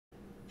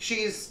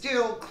She's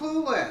still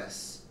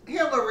clueless.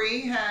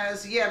 Hillary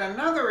has yet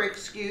another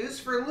excuse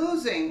for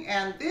losing,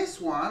 and this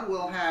one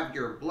will have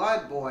your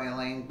blood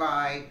boiling,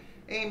 by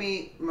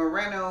Amy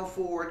Moreno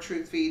for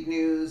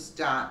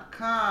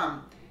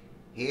TruthFeedNews.com.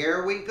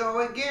 Here we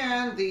go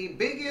again. The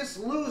biggest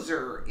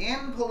loser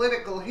in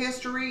political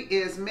history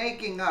is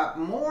making up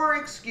more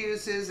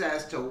excuses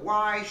as to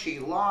why she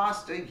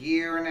lost a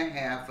year and a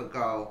half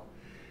ago.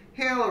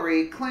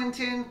 Hillary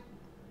Clinton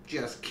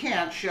just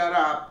can't shut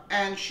up,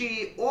 and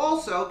she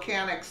also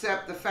can't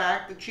accept the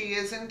fact that she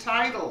is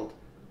entitled,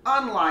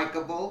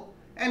 unlikable,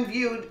 and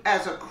viewed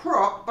as a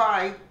crook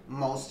by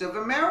most of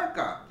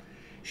America.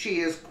 She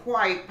is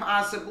quite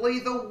possibly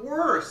the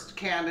worst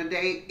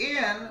candidate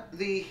in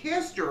the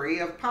history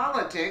of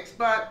politics,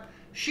 but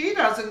she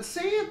doesn't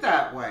see it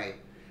that way.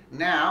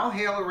 Now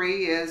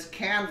Hillary is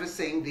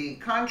canvassing the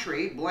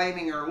country,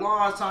 blaming her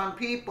loss on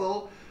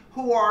people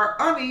who are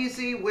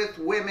uneasy with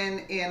women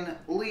in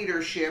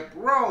leadership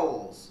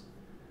roles.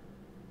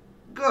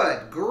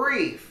 Good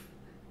grief.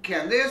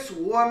 Can this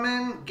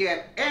woman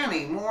get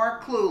any more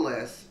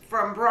clueless?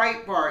 From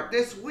Breitbart,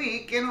 this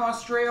week in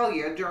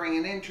Australia, during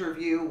an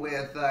interview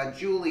with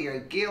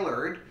Julia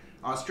Gillard,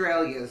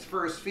 Australia's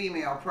first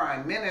female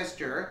Prime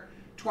Minister,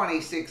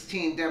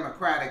 2016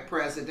 Democratic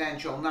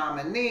presidential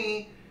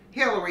nominee,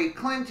 Hillary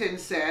Clinton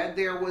said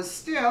there was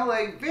still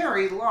a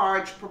very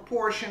large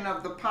proportion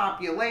of the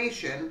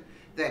population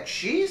that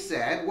she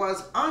said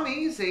was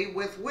uneasy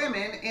with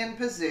women in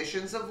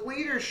positions of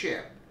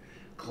leadership.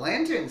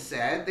 Clinton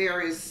said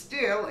there is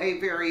still a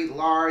very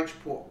large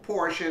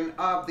portion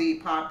of the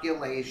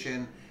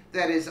population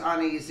that is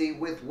uneasy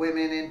with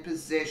women in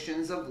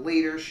positions of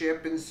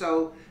leadership, and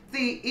so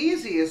the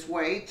easiest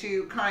way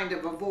to kind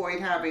of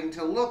avoid having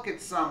to look at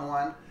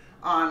someone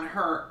on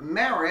her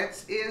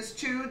merits is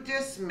to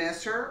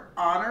dismiss her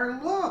on her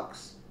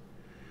looks.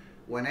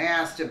 When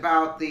asked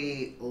about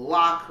the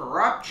lock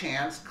her up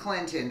chance,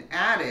 Clinton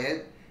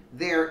added,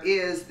 "There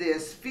is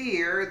this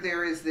fear,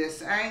 there is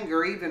this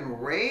anger, even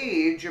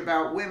rage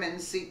about women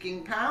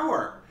seeking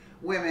power,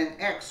 women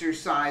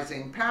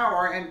exercising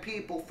power, and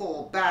people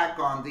fall back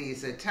on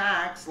these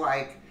attacks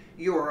like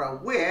you're a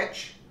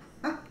witch,"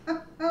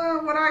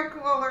 what I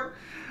call her,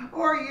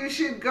 or you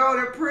should go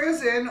to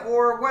prison,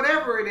 or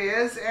whatever it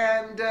is,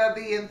 and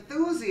the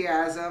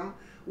enthusiasm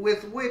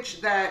with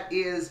which that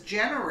is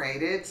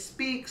generated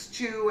speaks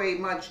to a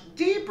much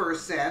deeper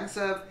sense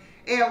of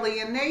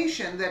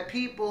alienation that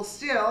people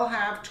still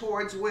have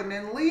towards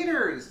women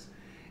leaders.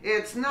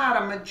 It's not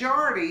a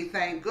majority,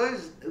 thank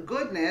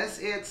goodness,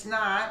 it's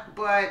not,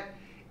 but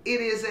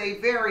it is a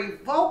very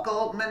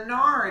vocal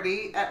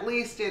minority, at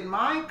least in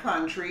my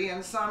country,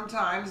 and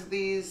sometimes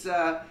these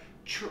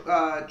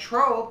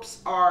tropes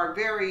are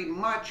very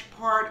much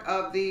part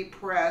of the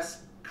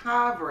press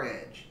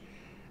coverage.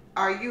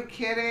 Are you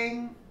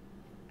kidding?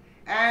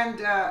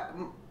 And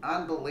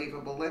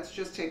unbelievable. Let's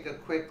just take a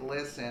quick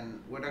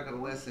listen. We're not going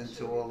to listen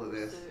to all of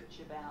this.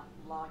 Research about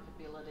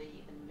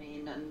likability in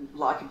men and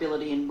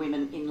likability in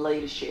women in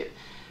leadership.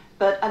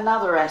 But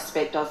another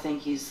aspect, I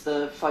think, is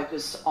the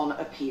focus on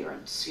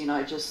appearance. You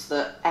know, just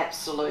the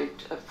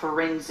absolute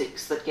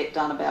forensics that get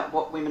done about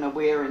what women are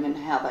wearing and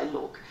how they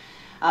look.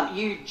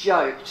 You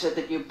joked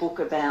that your book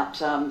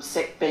about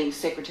being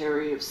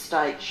Secretary of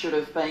State should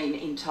have been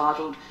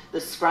entitled The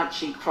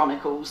Scrunchy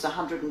Chronicles,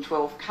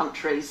 112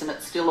 Countries, and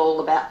it's still all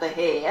about the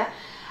hair.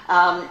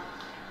 I'm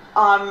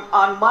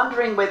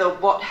wondering whether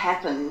what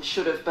happened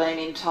should have been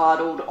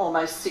entitled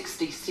Almost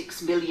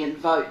 66 Million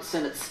Votes,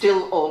 and it's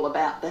still all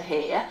about the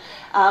hair.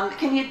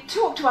 Can you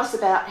talk to us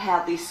about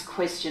how this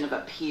question of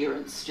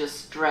appearance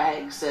just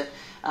drags at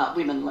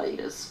women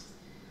leaders?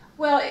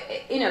 Well,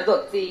 you know,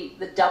 look, the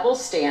double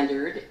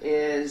standard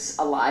is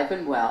alive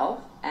and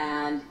well,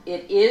 and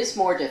it is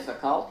more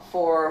difficult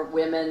for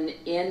women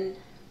in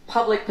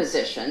public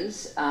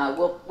positions.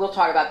 We'll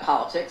talk about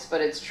politics,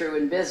 but it's true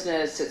in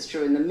business, it's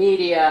true in the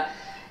media,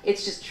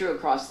 it's just true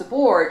across the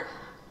board,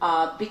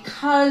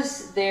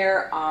 because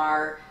there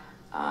are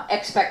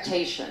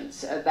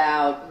expectations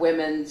about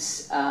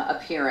women's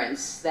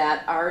appearance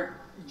that are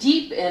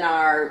deep in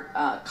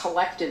our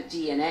collective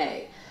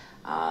DNA.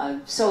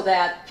 So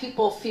that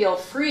people feel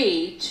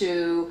free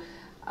to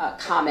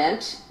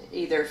comment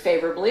either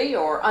favorably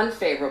or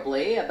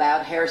unfavorably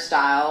about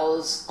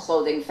hairstyles,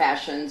 clothing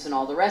fashions, and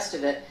all the rest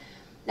of it.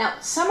 Now,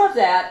 some of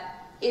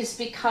that is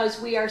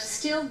because we are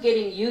still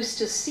getting used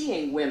to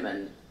seeing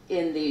women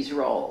in these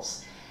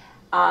roles.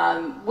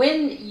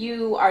 When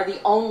you are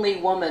the only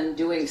woman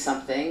doing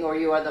something, or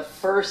you are the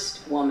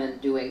first woman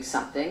doing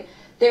something,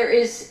 there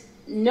is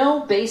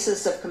no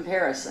basis of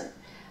comparison.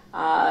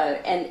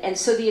 And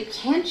so the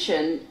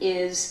attention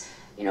is,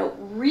 you know,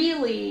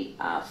 really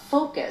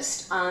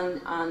focused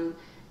on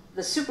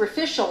the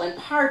superficial, in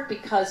part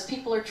because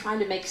people are trying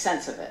to make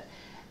sense of it.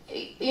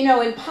 You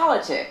know, in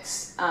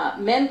politics,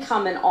 men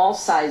come in all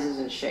sizes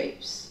and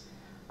shapes,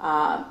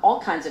 all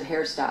kinds of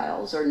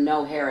hairstyles or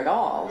no hair at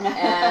all,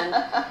 and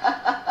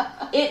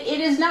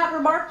it is not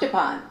remarked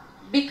upon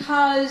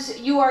because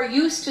you are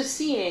used to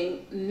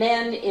seeing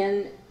men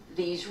in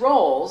these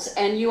roles,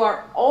 and you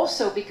are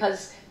also,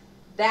 because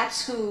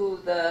that's who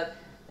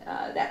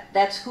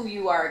that's who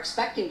you are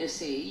expecting to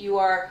see. You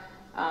are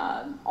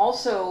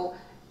also,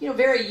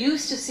 very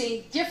used to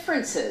seeing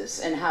differences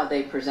in how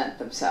they present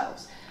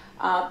themselves.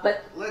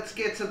 But let's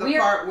get to the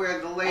part where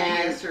the lady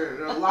has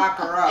to lock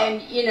her up.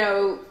 And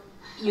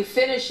you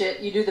finish it,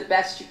 you do the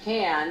best you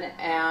can,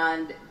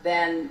 and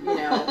then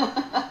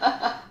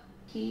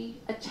he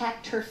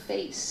attacked her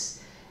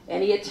face,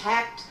 and he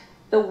attacked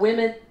the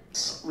women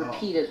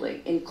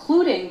repeatedly,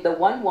 including the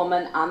one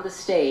woman on the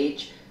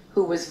stage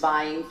who was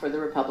vying for the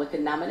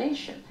Republican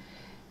nomination.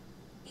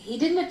 He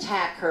didn't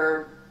attack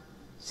her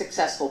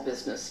successful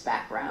business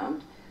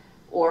background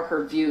or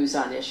her views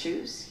on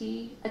issues.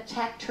 He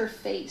attacked her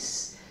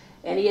face,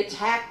 and he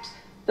attacked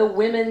the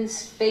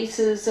women's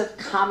faces of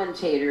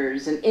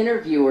commentators and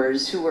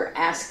interviewers who were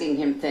asking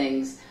him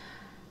things.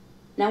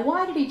 Now,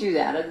 why did he do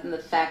that, other than the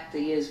fact that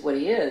he is what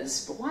he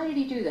is? But why did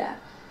he do that?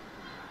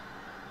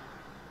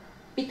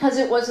 Because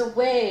it was a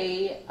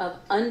way of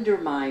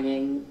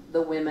undermining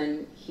the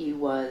women he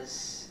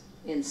was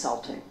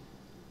insulting.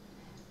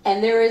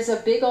 And there is a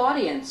big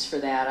audience for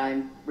that,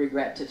 I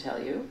regret to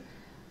tell you,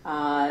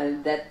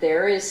 that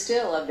there is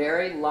still a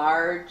very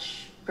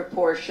large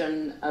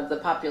proportion of the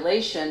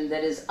population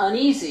that is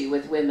uneasy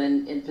with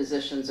women in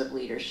positions of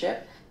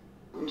leadership.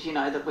 And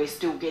that we're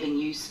still getting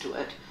used to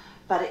it,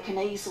 but it can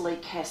easily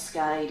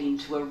cascade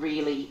into a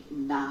really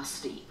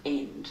nasty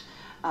end.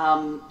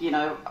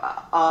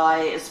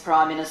 I, as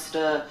Prime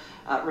Minister,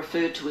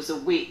 referred to as a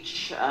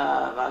witch.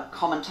 A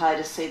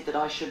commentator said that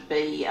I should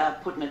be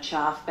put in a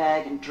chaff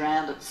bag and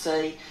drowned at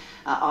sea.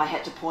 I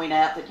had to point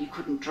out that you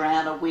couldn't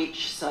drown a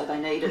witch, so they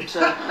needed to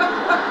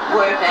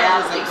work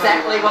out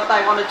exactly what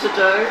they wanted to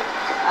do.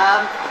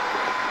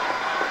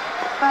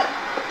 But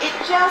it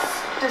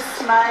just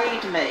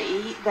dismayed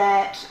me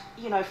that,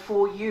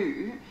 for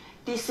you,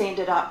 this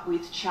ended up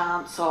with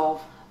chants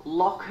of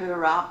lock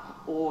her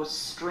up or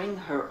string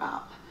her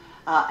up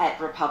at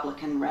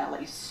Republican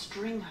rallies.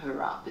 String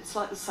her up. It's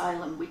like the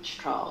Salem witch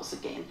trials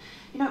again.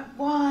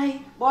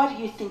 Why do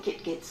you think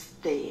it gets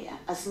there,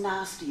 as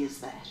nasty as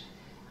that?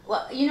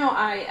 Well,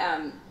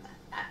 I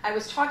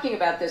was talking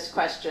about this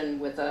question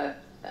with a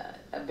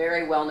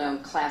very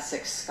well-known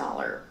classics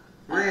scholar.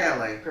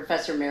 Really?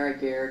 Professor Mary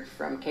Beard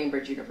from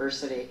Cambridge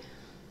University.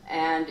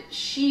 And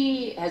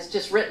she has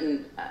just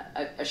written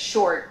a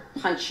short,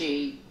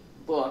 punchy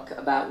book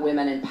about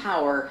women in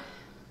power.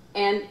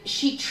 And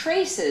she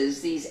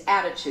traces these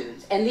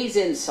attitudes and these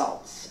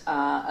insults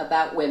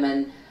about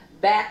women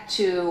back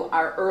to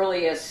our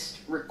earliest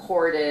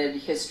recorded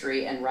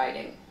history and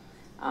writing.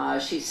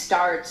 She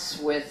starts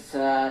with,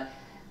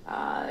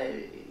 Homer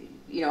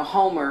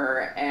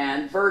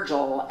and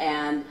Virgil,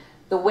 and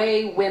the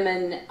way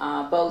women,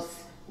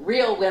 both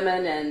real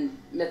women and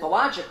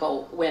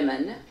mythological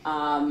women,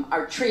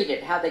 are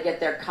treated, how they get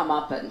their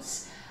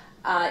comeuppance.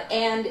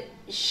 And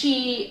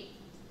she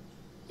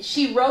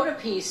wrote a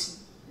piece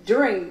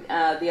during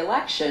the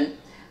election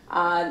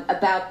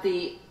about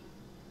the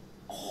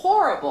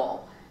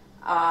horrible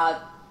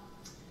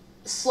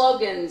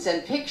slogans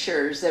and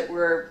pictures that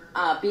were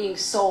being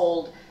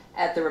sold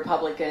at the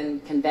Republican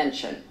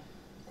convention.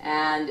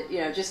 And,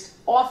 just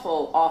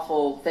awful,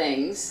 awful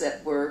things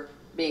that were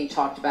being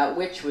talked about,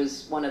 which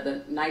was one of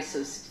the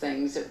nicest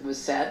things that was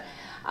said.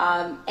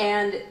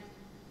 And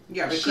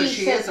yeah, because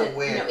she is a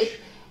witch.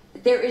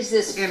 There is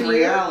this in fear,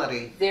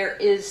 reality. There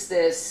is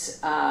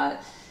this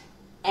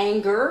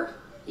anger,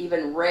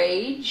 even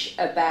rage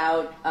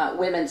about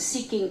women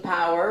seeking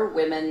power,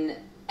 women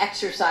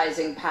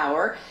exercising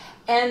power,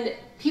 and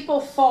people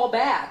fall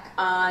back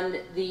on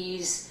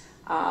these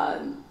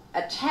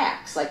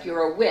attacks, like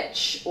you're a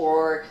witch,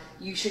 or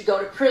you should go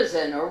to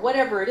prison, or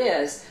whatever it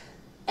is.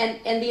 And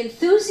the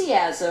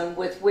enthusiasm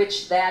with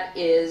which that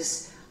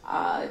is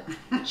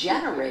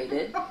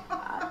generated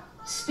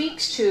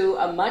speaks to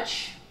a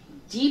much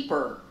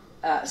deeper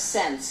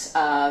sense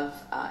of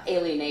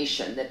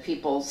alienation that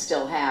people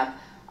still have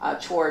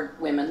toward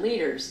women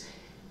leaders.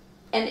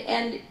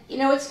 And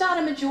it's not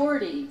a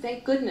majority,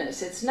 thank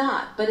goodness, it's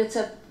not, but it's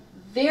a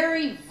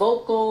very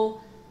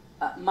vocal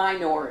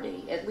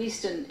minority, at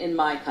least in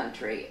my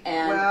country.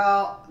 And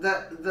well,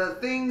 the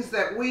things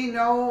that we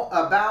know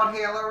about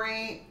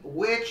Hillary,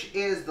 which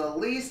is the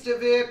least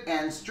of it,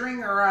 and string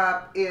her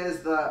up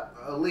is the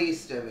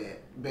least of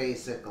it,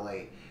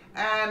 basically.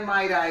 And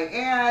might I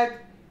add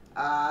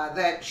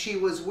that she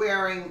was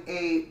wearing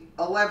a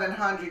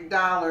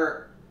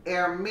 $1,100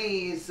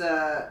 Hermes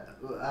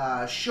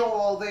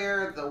shawl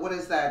there. What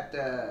is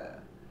that?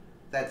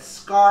 That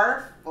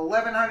scarf,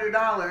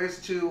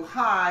 $1,100 to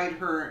hide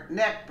her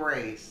neck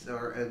brace,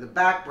 or the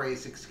back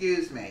brace,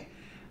 excuse me.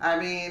 I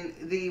mean,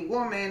 the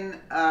woman,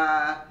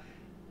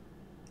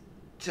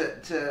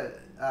 to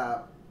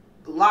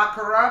lock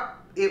her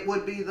up, it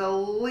would be the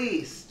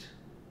least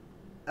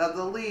of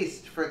the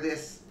least for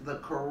the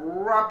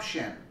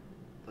corruption.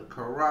 The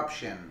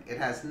corruption. It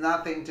has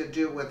nothing to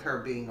do with her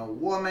being a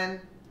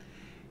woman.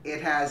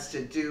 It has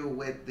to do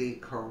with the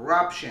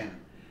corruption.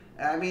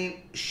 I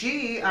mean,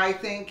 she, I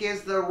think,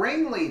 is the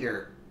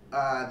ringleader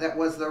that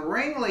was the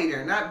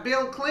ringleader, not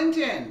Bill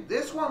Clinton.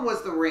 This one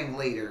was the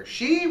ringleader.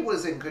 She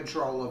was in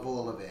control of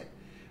all of it.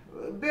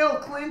 Bill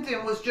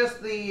Clinton was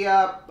just the,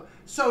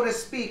 so to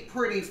speak,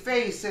 pretty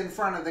face in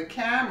front of the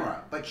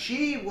camera. But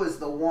she was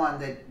the one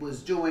that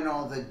was doing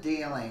all the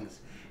dealings.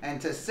 And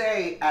to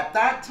say at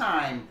that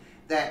time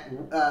that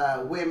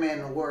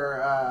women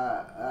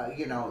were,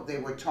 you know, they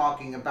were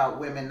talking about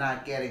women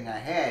not getting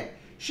ahead.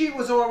 She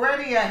was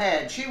already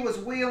ahead. She was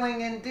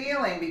wheeling and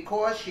dealing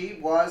because she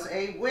was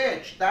a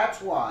witch.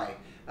 That's why.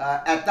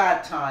 At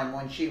that time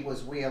when she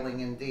was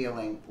wheeling and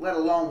dealing, let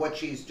alone what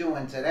she's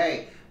doing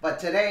today. But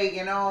today,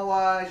 you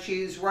know,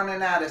 she's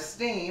running out of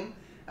steam,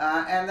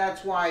 and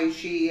that's why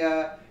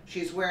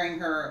she's wearing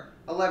her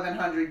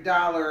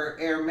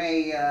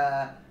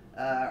 $1,100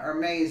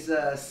 Hermes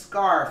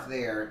scarf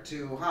there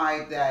to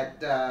hide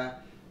that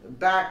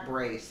back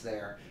brace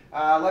there.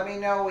 Let me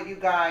know what you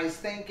guys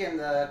think in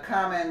the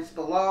comments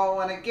below.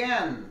 And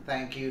again,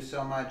 thank you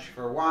so much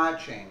for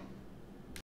watching.